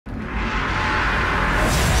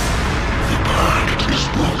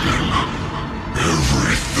spoken.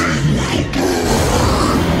 Everything will burn.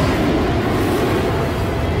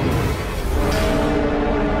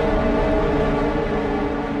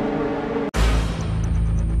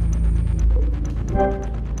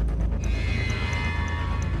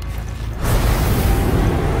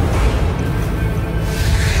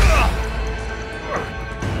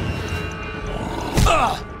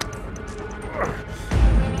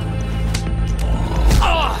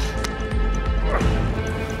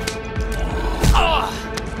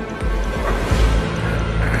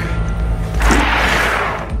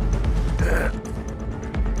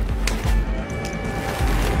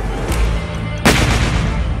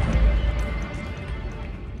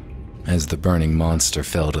 As the burning monster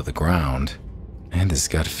fell to the ground, I had this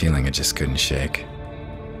gut feeling I just couldn't shake.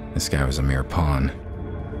 This guy was a mere pawn.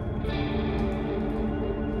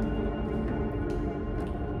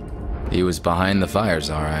 He was behind the fires,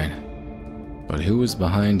 all right. But who was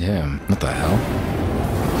behind him? What the hell?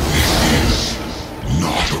 It's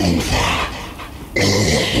not over.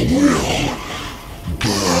 All will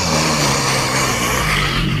burn.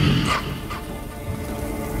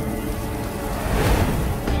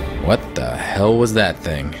 What the hell was that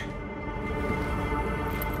thing?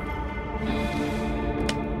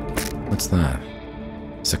 What's that?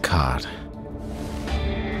 It's a cot.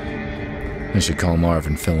 I should call Marv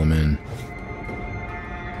and fill him in.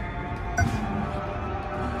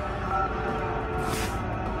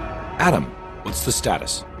 Adam, what's the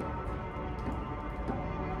status?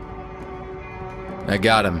 I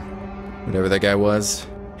got him. Whatever that guy was,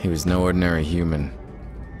 he was no ordinary human.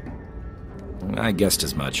 I guessed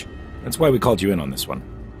as much. That's why we called you in on this one.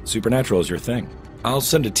 Supernatural is your thing. I'll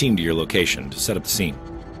send a team to your location to set up the scene.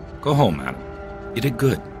 Go home, Adam. You did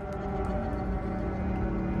good.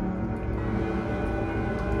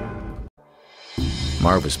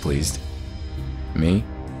 Marv was pleased. Me?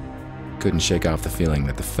 Couldn't shake off the feeling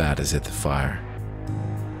that the fat has hit the fire.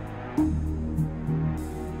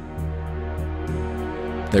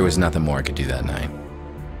 There was nothing more I could do that night.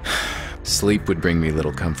 Sleep would bring me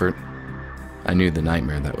little comfort. I knew the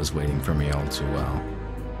nightmare that was waiting for me all too well.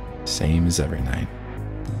 Same as every night.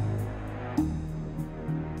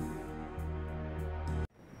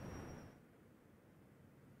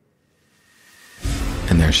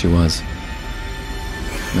 And there she was.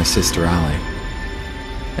 My sister Allie.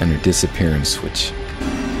 And her disappearance, which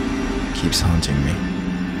keeps haunting me.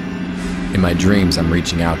 In my dreams, I'm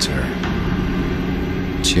reaching out to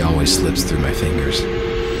her. She always slips through my fingers.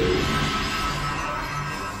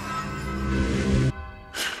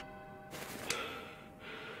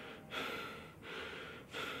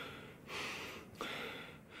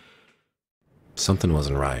 Something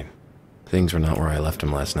wasn't right. Things were not where I left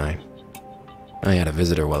them last night. I had a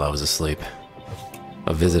visitor while I was asleep.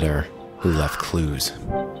 A visitor who left clues.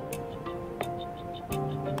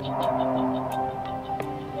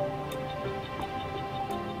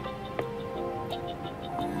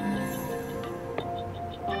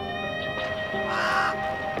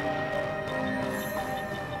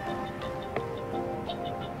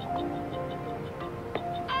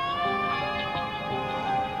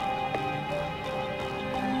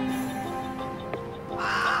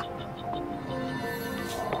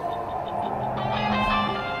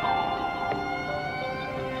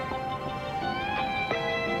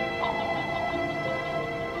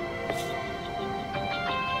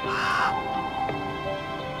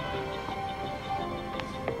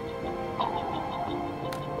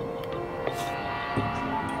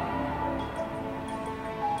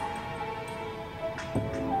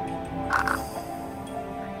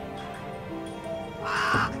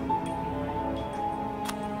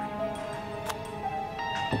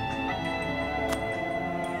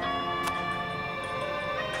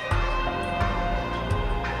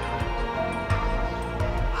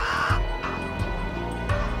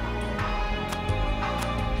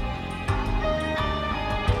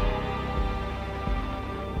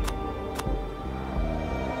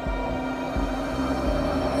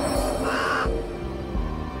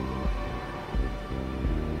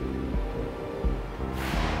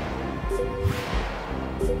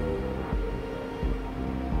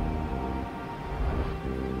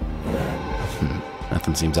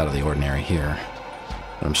 Nothing seems out of the ordinary here,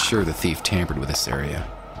 but I'm sure the thief tampered with this area.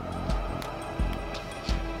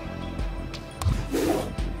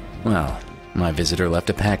 Well, my visitor left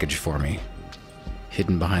a package for me,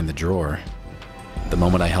 hidden behind the drawer. The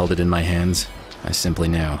moment I held it in my hands, I simply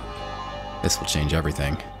knew this will change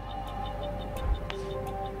everything.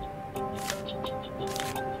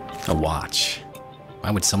 A watch. Why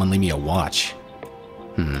would someone leave me a watch?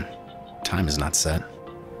 Time is not set.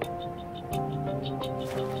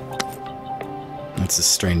 It's a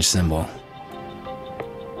strange symbol.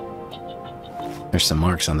 There's some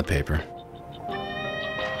marks on the paper.